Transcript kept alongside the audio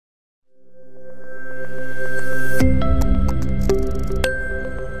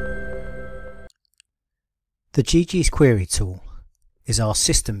The Geegeez query tool is our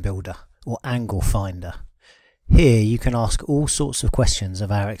system builder or angle finder. Here you can ask all sorts of questions of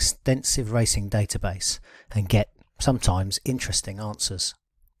our extensive racing database and get sometimes interesting answers.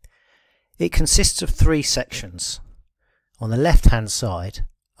 It consists of three sections. On the left hand side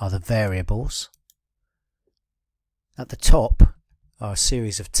are the variables. At the top are a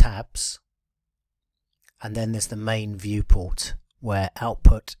series of tabs, and then there's the main viewport where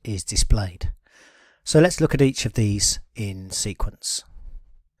output is displayed. So let's look at each of these in sequence.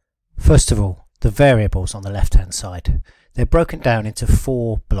 First of all, the variables on the left hand side. They're broken down into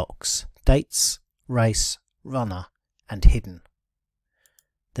four blocks: dates, race, runner and hidden.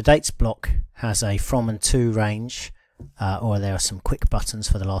 The dates block has a from and to range, or there are some quick buttons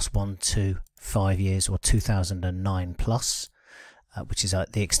for the last 1 to 5 years or 2009 plus, which is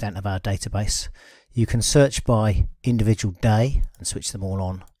the extent of our database. You can search by individual day and switch them all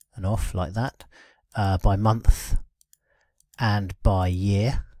on and off like that, by month and by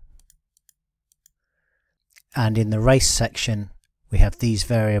year. And in the race section we have these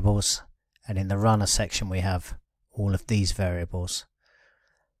variables, and in the runner section we have all of these variables.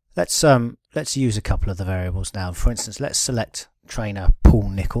 Let's use a couple of the variables now. For instance, let's select trainer Paul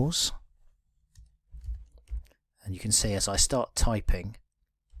Nicholls, and you can see as I start typing,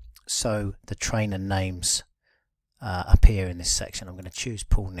 so the trainer names appear in this section. I'm going to choose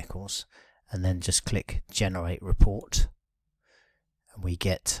Paul Nicholls and then just click generate report, and we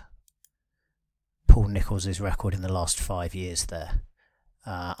get Paul Nicholls' record in the last 5 years there.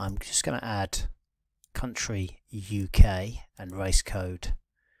 I'm just going to add country UK and race code.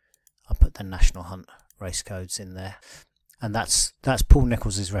 I'll put the National Hunt race codes in there, and that's Paul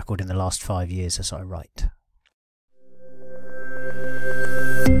Nicholls' record in the last 5 years as I write.